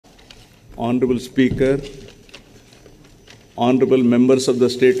Honorable Speaker, Honorable Members of the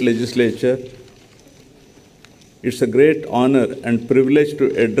State Legislature, it's a great honor and privilege to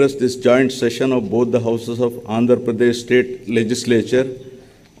address this joint session of both the houses of Andhra Pradesh State Legislature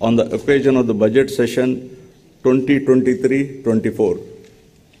on the occasion of the budget session 2023-24.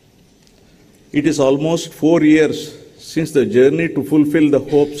 It is almost 4 years since the journey to fulfill the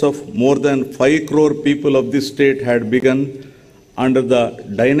hopes of more than 5 crore people of this state had begun under the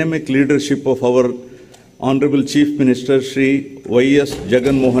dynamic leadership of our Honorable Chief Minister Shri Y.S.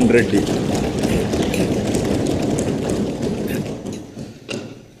 Jagan Mohan Reddy.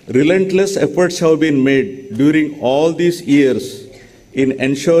 Relentless efforts have been made during all these years in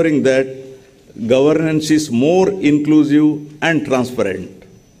ensuring that governance is more inclusive and transparent.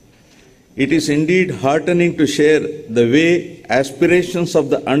 It is indeed heartening to share the way aspirations of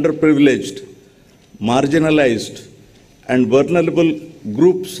the underprivileged, marginalized, and vulnerable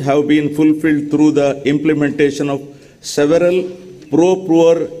groups have been fulfilled through the implementation of several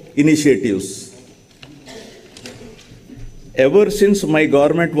pro-poor initiatives. Ever since my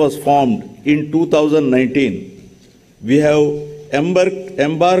government was formed in 2019, we have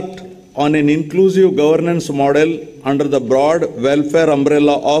embarked on an inclusive governance model under the broad welfare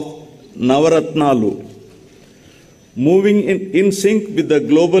umbrella of Navaratnalu. Moving in sync with the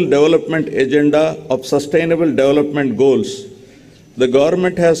global development agenda of sustainable development goals, the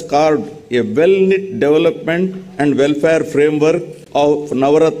government has carved a well-knit development and welfare framework of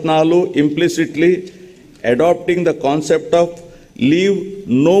Navaratnalu, implicitly adopting the concept of leave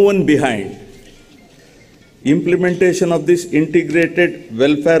no one behind. Implementation of this integrated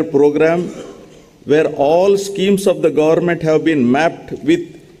welfare program, where all schemes of the government have been mapped with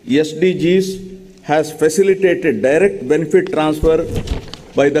SDGs, has facilitated direct benefit transfer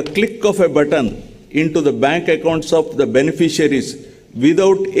by the click of a button into the bank accounts of the beneficiaries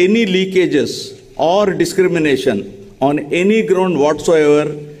without any leakages or discrimination on any ground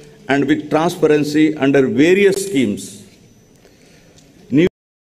whatsoever, and with transparency under various schemes.